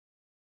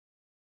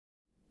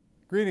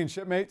Greetings,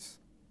 shipmates.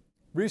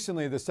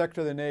 Recently, the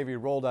Secretary of the Navy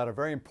rolled out a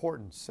very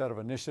important set of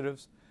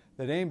initiatives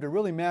that aim to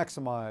really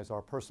maximize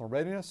our personal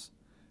readiness,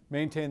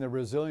 maintain the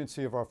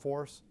resiliency of our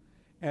force,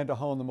 and to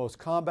hone the most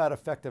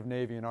combat-effective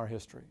Navy in our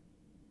history.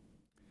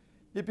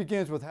 It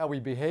begins with how we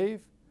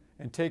behave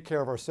and take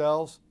care of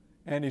ourselves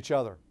and each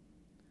other.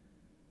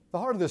 The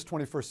heart of this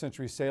 21st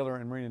Century Sailor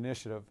and Marine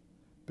Initiative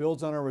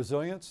builds on our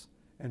resilience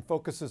and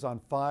focuses on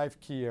 5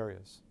 key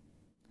areas: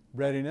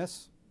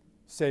 readiness,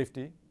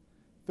 safety,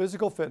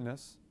 physical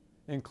fitness,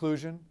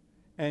 inclusion,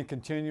 and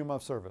continuum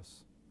of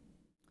service.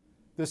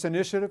 This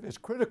initiative is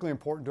critically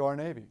important to our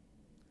Navy.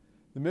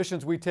 The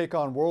missions we take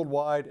on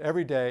worldwide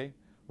every day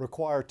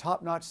require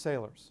top-notch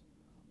sailors,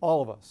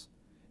 all of us,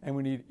 and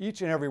we need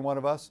each and every one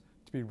of us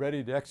to be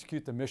ready to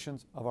execute the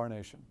missions of our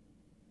nation.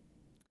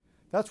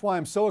 That's why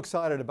I'm so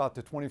excited about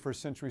the 21st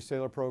Century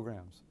Sailor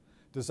programs,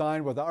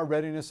 designed with our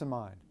readiness in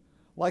mind,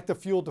 like the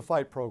Fuel to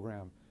Fight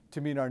program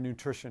to meet our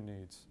nutrition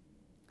needs,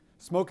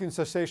 smoking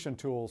cessation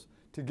tools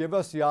to give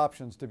us the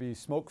options to be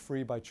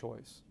smoke-free by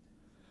choice,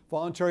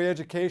 voluntary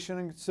education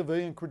and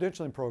civilian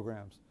credentialing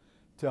programs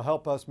to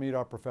help us meet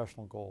our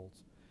professional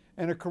goals,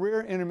 and a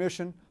career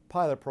intermission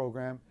pilot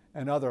program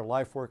and other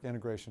life work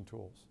integration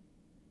tools.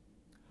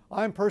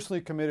 I'm personally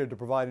committed to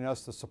providing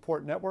us the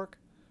support network,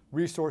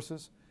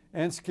 resources,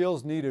 and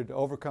skills needed to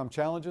overcome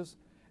challenges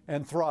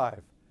and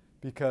thrive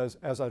because,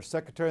 as our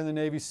Secretary of the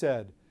Navy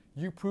said,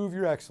 you prove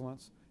your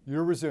excellence,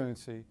 your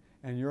resiliency,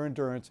 and your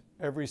endurance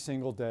every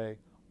single day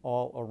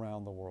all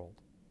around the world.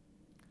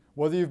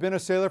 Whether you've been a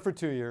sailor for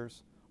 2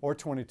 years or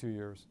 22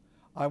 years,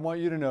 I want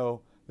you to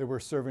know that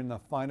we're serving the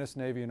finest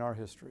Navy in our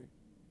history.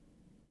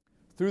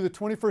 Through the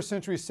 21st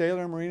Century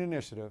Sailor and Marine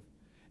Initiative,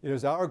 it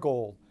is our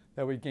goal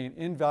that we gain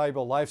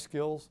invaluable life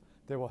skills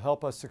that will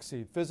help us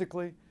succeed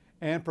physically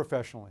and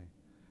professionally,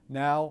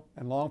 now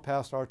and long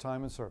past our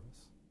time in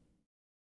service.